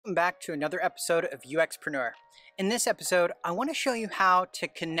Welcome back to another episode of UXPRENEUR. In this episode, I want to show you how to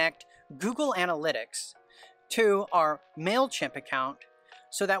connect Google Analytics to our Mailchimp account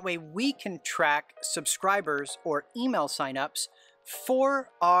so that way we can track subscribers or email signups for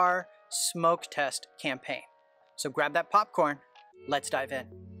our smoke test campaign. So grab that popcorn, let's dive in.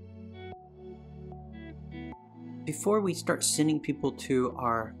 Before we start sending people to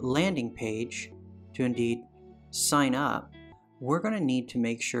our landing page to indeed sign up, we're going to need to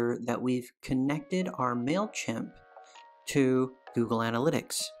make sure that we've connected our Mailchimp to Google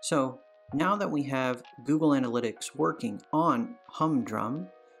Analytics. So now that we have Google Analytics working on Humdrum,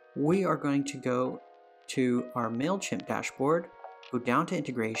 we are going to go to our Mailchimp dashboard, go down to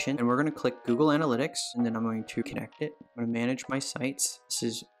integration, and we're going to click Google Analytics, and then I'm going to connect it. I'm going to manage my sites. This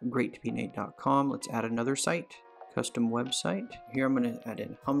is greattobeinate.com. Let's add another site, custom website. Here I'm going to add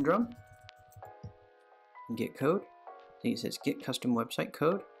in Humdrum and get code. It says get custom website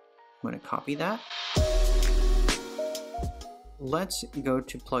code. I'm going to copy that. Let's go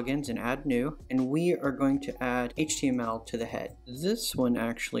to plugins and add new, and we are going to add HTML to the head. This one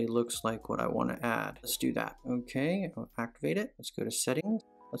actually looks like what I want to add. Let's do that. Okay, I'll activate it. Let's go to settings.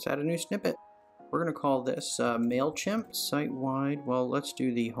 Let's add a new snippet. We're going to call this Mailchimp site-wide. Well, let's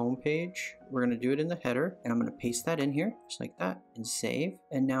do the home page. We're going to do it in the header, and I'm going to paste that in here just like that and save.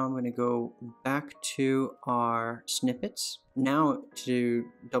 And now I'm going to go back to our snippets. Now to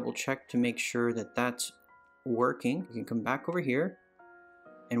double check to make sure that that's working, we can come back over here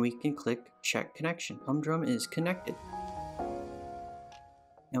and we can click check connection. Humdrum is connected.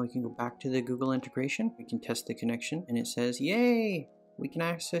 Now we can go back to the Google integration. We can test the connection and it says, yay! We can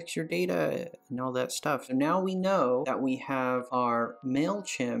access your data and all that stuff. So now we know that we have our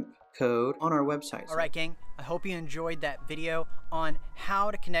Mailchimp code on our website. All right, gang, I hope you enjoyed that video on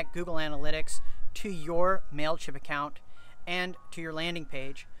how to connect Google Analytics to your Mailchimp account and to your landing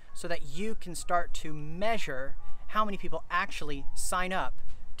page so that you can start to measure how many people actually sign up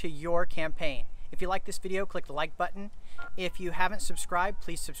to your campaign. If you like this video, click the like button. If you haven't subscribed,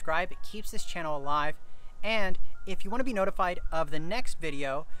 please subscribe. It keeps this channel alive. And if you want to be notified of the next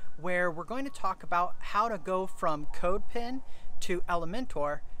video where we're going to talk about how to go from CodePen to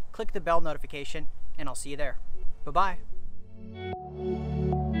Elementor, click the bell notification and I'll see you there. Bye-bye.